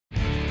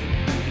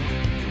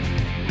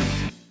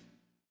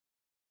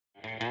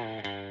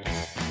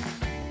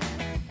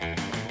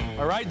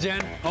right,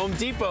 Jen, Home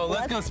Depot.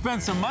 Let's go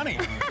spend some money.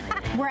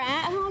 We're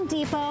at Home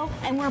Depot,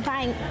 and we're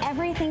buying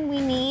everything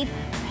we need.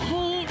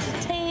 Paint,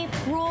 tape,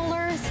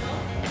 rollers,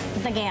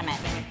 the gamut.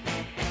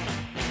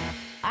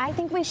 I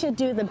think we should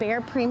do the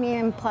Behr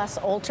Premium Plus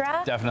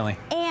Ultra. Definitely.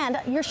 And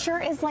your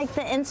shirt is like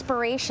the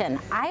inspiration.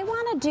 I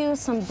want to do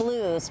some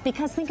blues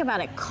because think about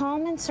it,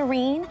 calm and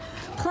serene.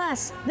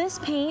 Plus, this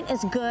paint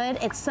is good.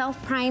 It's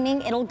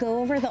self-priming. It'll go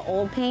over the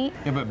old paint.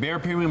 Yeah, but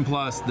Behr Premium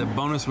Plus, the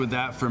bonus with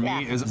that for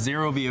me is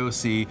 0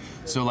 VOC.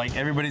 So like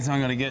everybody's not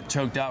gonna get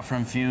choked out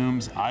from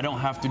fumes. I don't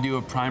have to do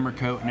a primer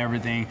coat and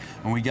everything,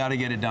 and we gotta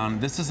get it done.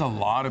 This is a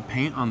lot of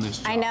paint on this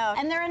job. I know,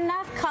 and there are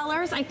enough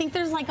colors. I think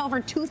there's like over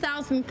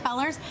 2,000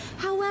 colors.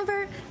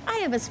 However, I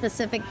have a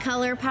specific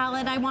color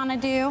palette I want to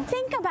do.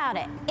 Think about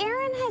it.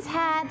 Aaron has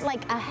had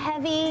like a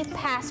heavy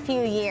past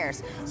few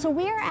years. So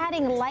we are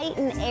adding light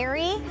and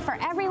airy for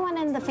everyone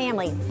in the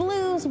family.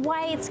 Blues,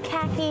 whites,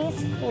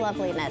 khakis,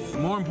 loveliness.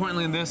 More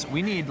importantly than this,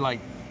 we need like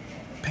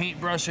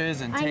paint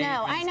brushes and tape.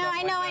 I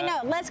know.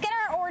 Let's get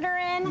our order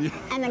in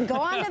and then go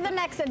on to the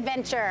next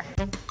adventure.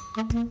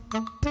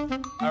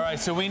 All right,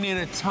 so we need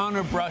a ton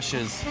of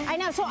brushes. I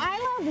know, so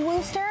I love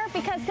Wooster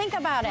because think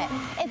about it.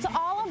 It's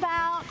all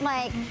about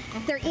like,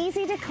 they're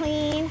easy to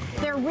clean,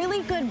 they're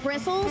really good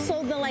bristles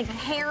so the like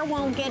hair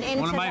won't get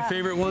into One of my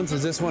favorite ones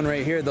is this one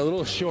right here, the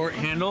little short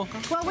handle.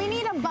 Well, we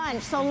need a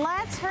bunch, so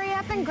let's hurry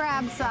up and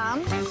grab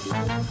some.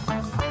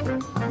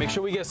 Make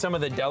sure we get some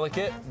of the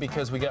delicate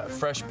because we got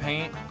fresh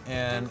paint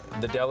and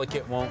the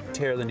delicate won't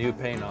tear the new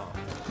paint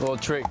off. Little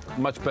trick,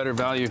 much better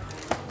value.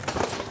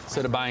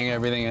 Instead of buying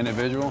everything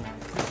individual.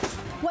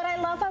 What I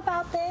love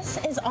about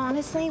this is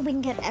honestly, we can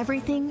get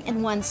everything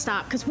in one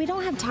stop because we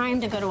don't have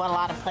time to go to a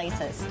lot of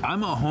places.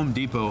 I'm at Home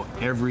Depot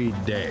every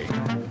day.